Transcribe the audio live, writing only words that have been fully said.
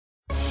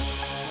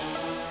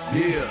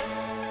Yeah.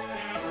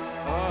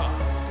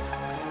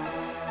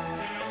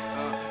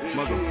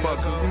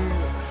 Motherfucker.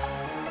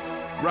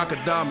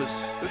 Rockadamas.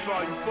 That's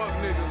all you fuck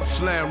niggas.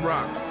 Slam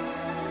rock.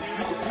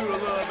 You computer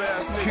love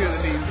ass niggas.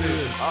 Killing these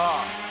niggas.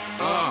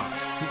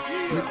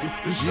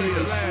 Str8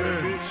 Slammin,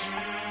 bitch.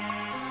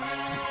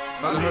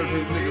 I done hurt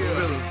these niggas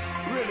feelings.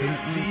 Really?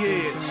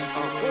 G-Edge.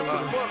 What the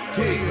fuck?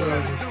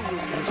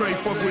 Straight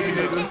fuck with you,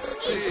 nigga.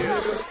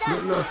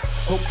 Look,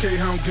 okay,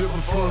 I don't give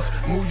a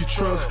fuck. Move your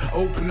truck,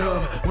 open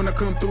up. When I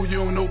come through, you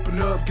don't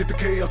open up. Get the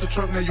K out the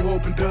truck, now you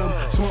opened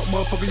up. Swamp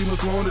motherfucker, you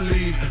must wanna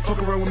leave.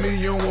 Fuck around with me,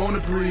 you don't wanna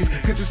breathe.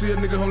 Can't you see a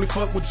nigga only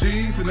fuck with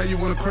G's? And now you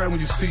wanna cry when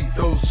you see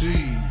those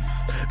G's.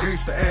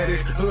 Gangsta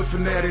addict, hood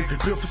fanatic,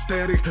 built for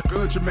static,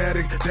 gun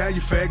dramatic. Die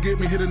you fat, get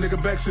me, hit a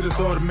nigga back, shit is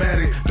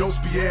automatic. Don't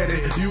be at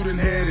it, you done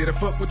had it. I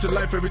fuck with your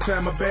life every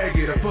time I bag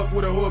it. I fuck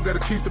with a whore, gotta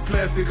keep the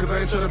plastic, cause I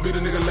ain't tryna be the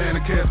nigga laying a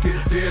casket.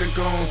 Dead and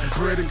gone,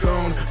 bread and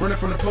gone. Running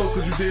from the post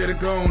cause you dead and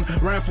gone.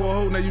 Ran for a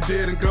hoe, now you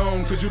dead and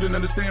gone. Cause you didn't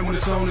understand when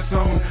it's on its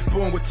own.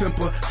 Born with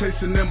temper,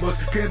 chasing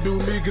embers. Can't do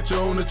me, get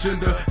your own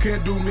agenda.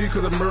 Can't do me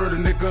cause I murder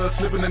nigga.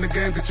 Slipping in the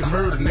game, get your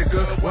murder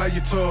nigga. Why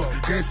you talk?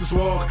 Gangsters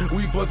walk.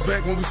 We bust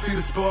back when we see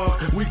the spark.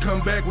 We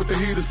come back with the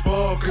heater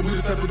spark. And we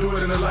just have to do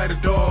it in the light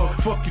of dog.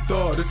 Fuck you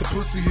thought, it's a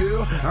pussy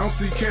hill. I don't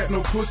see cat,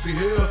 no pussy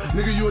here.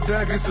 Nigga, you a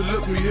die gangster,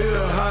 look me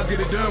here. How I get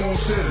it done, won't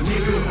shit it.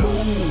 Nigga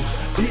move,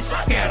 bitch,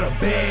 I got a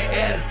bad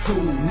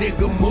attitude.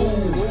 Nigga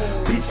move,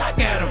 bitch, I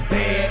got a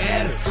bad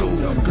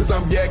attitude. Cause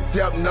I'm yacked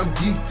out and I'm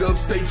geeked up.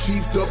 Stay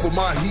chiefed up with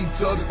my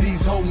heat up.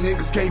 These whole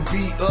niggas can't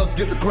beat us.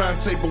 Get the crime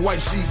tape and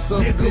white sheets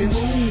up. Nigga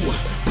move,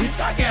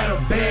 bitch, I got a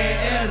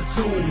bad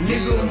attitude.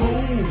 Nigga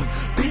move,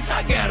 bitch,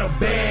 I got a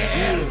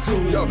bad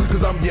attitude. Yo,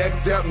 cause I'm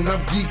yacked out and I'm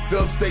geeked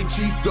up. Stay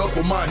chiefed up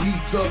with my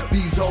heat up.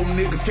 These whole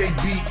niggas can't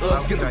beat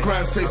us. Get the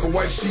crime tape and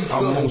white sheets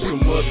up. I'm on some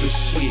other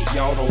shit,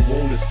 y'all don't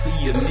wanna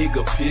see a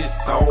nigga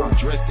pissed off.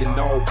 Dressed in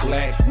all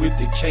black with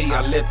the K,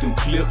 I let them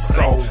clips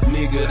off.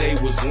 Nigga, they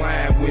was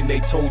lying when they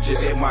told you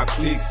that my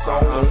clicks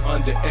off. Don't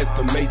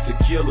underestimate the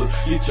killer,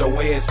 get your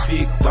ass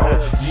picked off.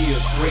 Yeah,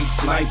 straight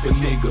sniper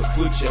niggas,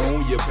 put you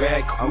on your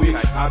back quick.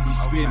 I be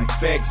spitting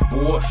facts,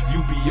 boy,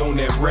 you be on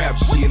that rap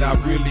shit. I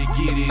really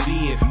get it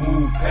in,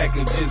 move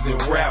packages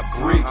and rap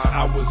bricks.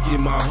 I was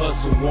getting my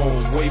hustle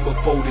on way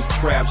before this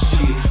trap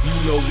shit. You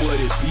know what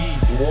it be,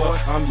 boy,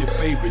 I'm your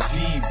favorite D,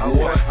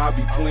 boy. I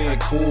be playing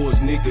chords,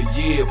 nigga,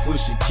 yeah,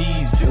 pushing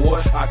keys,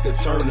 boy. I could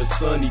turn a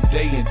sunny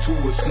day into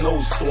a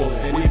snowstorm.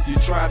 And if you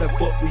try to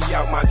fuck me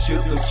out, my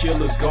chips, them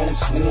killers gon'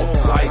 swarm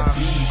like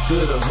bees to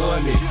the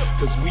honey.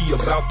 Cause we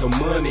about the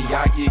money.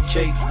 I get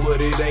cake,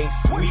 but it ain't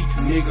sweet,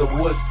 nigga,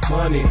 what's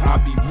funny? I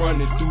be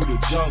running through the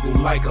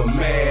jungle like a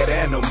mad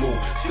animal.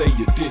 Stay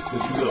your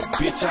distance, little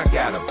bitch, I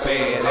got a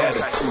bad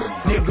attitude.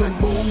 Nigga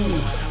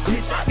move,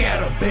 bitch, I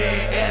got a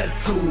bad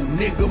attitude.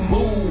 Nigga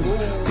move,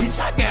 bitch,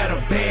 I got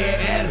a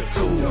bad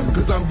attitude.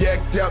 Cause I'm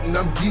yacked out and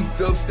I'm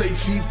geeked up. Stay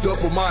chiefed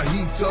up with my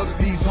heat up.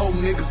 These whole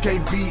niggas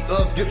can't beat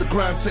us. Get the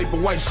crime tape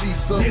and white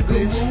sheets up.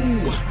 Nigga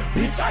move,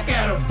 bitch, I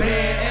got a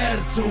bad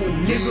attitude.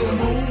 Nigga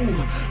move,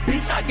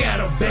 bitch, I got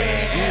a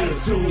bad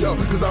attitude. Yo,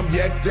 cause I'm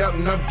yacked out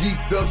and I'm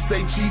geeked up.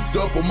 Stay chiefed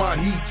up with my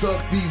heat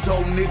up. These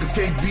whole niggas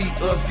can't beat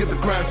us. Get the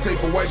crime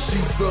tape and white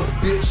sheets up,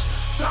 bitch.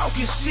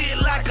 Talking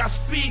shit like I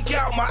speak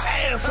out my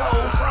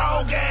asshole.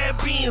 Frog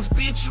ass beans,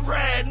 bitch, you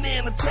riding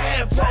in a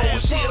tadpole.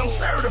 Shit, I'm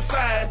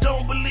certified.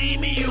 Don't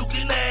believe me, you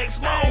can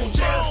ask Mo.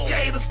 Just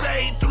skater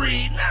stage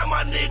 3, now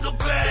my nigga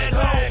back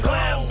home.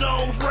 Clam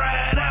domes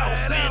ride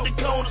out, bend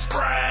the corners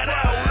fried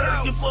out.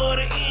 Lurking for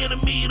the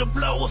enemy to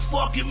blow his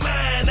fucking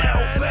mind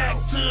out. Back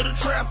to the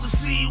trap to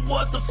see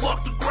what the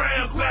fuck the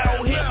ground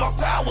about. Hit my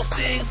power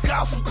stings,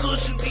 got some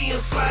cushion, then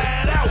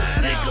slide out.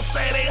 Niggas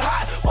say they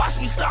hot, watch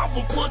me stop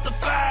and put the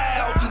fire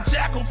out. The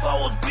jack him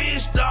for his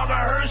bitch, dog.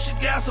 I heard she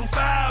got some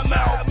fire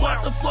mouth.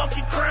 What the fuck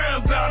you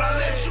crying about? I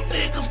let you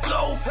niggas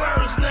go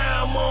first.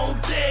 Now I'm on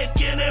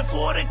deck in that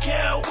 40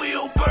 cal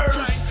wheel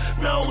burst.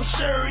 No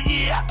shirt,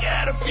 yeah, I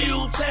got a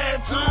few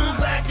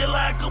tattoos. Acting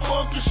like a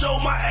monkey, show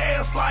my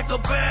ass like a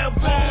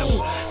baboon.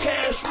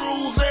 Cash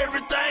rules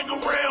everything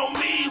around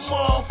me,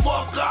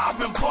 motherfucker. I've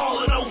been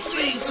balling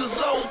OC since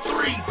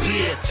 03,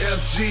 bitch.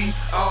 FG,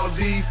 all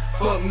these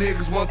fuck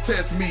niggas won't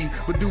test me.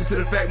 But due to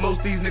the fact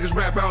most these niggas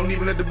rap, I don't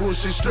even let the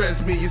bullshit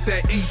stress me. It's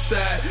that east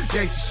side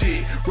gangsta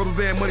shit. Rubber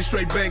band money,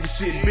 straight banker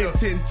shit. Big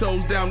 10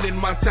 toes down in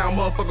my town.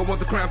 Motherfucker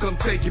want the crown, come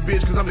take it,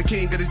 bitch. Cause I'm the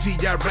king of the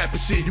G.I.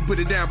 rapping shit. You put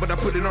it down, but I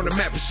put it on the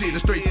map and shit. A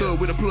straight thug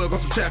with a plug on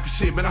some traffic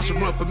shit. Man, I should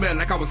run for man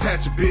like I was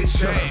Hatcher,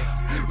 bitch.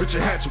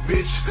 Richard Hatcher,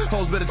 bitch.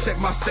 Hoes better check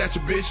my stature,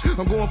 bitch.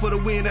 I'm going for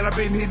the win and I've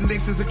been hitting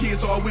licks since a kid,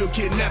 so I will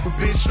kidnap a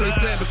bitch. Straight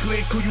Slammin,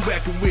 click, who you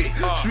acting with?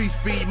 Streets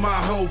feed my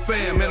whole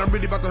fam. Man, I'm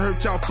really about to hurt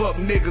y'all fuck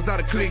niggas. niggas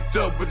I done clicked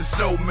up with the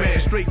snowman.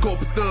 Straight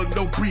corporate thug,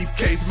 no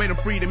briefcase. Made him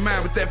free their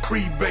mind with that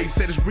free base.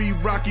 Said it's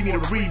re-rock, you need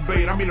a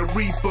rebate. I mean a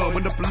refund.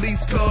 When the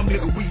police come,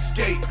 nigga, we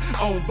skate.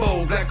 On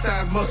bold, black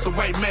size mustard,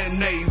 white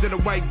mayonnaise. And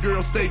a white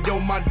girl stay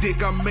on my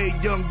dick. I made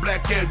young,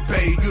 black, and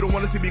paid. You don't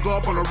wanna see me go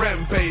up on a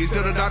rampage.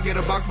 Tell the doc get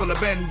a box full of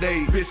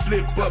band-aids. Bitch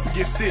slip up and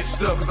get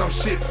stitched up, cause I'm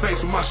shit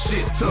faced with my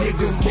shit tucked.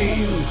 Nigga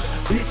move,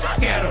 bitch, I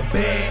got a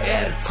bad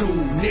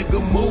attitude. Nigga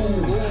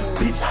move,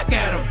 bitch, I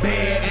got a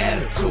bad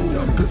attitude.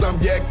 Cause I'm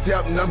yacked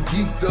out and I'm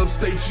geeked up.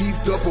 Stay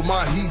chiefed up with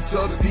my heat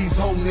tucked. These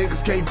whole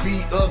niggas can't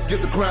beat us.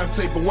 Get the crime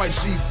tape and white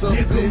sheets up,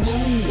 Nigga bitch.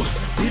 move,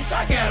 bitch,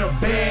 I got a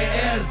bad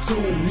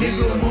attitude.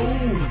 Nigga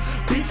move,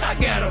 bitch, I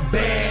got a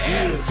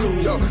bad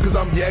attitude. Yo, cause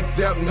I'm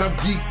yacked out and I'm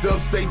geeked up.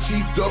 Stay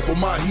chiefed up with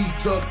my heat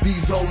tucked.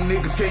 These whole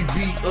niggas can't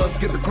beat us.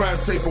 Get the crime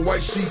tape and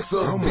white sheets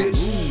up,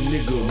 bitch.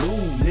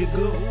 Move,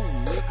 nigga.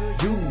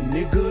 You,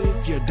 nigga,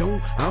 if you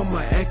don't, I'ma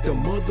act a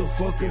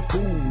motherfucking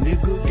fool,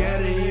 nigga. Got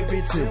a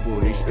heavy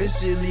temper,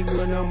 especially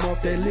when I'm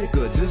off that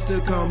liquor. Just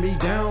to calm me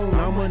down,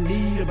 I'ma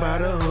need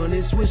about 100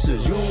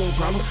 swishers. You don't want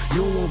problem,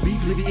 you don't want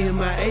beef, live it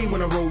MIA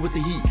when I roll with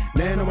the heat.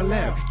 Man, I'ma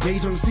laugh,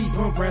 gauge on the seat,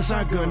 pump round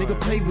shotgun, nigga,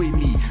 play with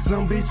me.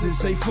 Some bitches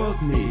say fuck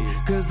me,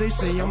 cause they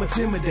say I'm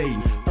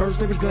intimidating.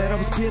 First they was glad I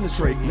was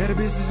penetrating, now the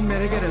business is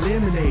mad, I got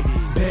eliminated.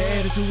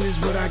 Bad attitude is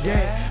what I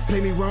got, play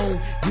me wrong,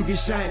 you get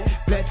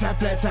shot.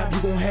 Flat top,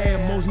 you gon' have.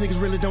 Most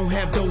niggas really don't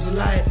have those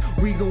alike.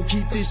 We gon'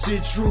 keep this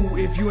shit true.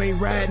 If you ain't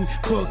riding,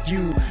 fuck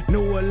you.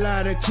 Know a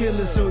lot of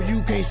killers, so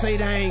you can't say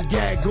that I ain't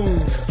got goon.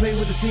 Play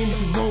with the scene if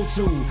you want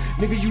to.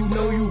 Nigga, you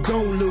know you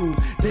gon' lose.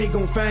 They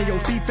gon' find your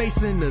feet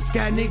facing the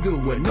sky,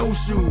 nigga, with no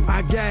shoes.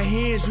 I got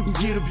hands, you can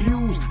get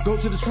abused. Go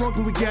to the trunk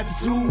and we got the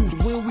tools.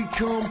 When we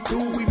come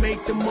through, we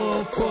make the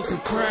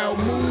motherfucking crowd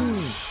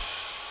move.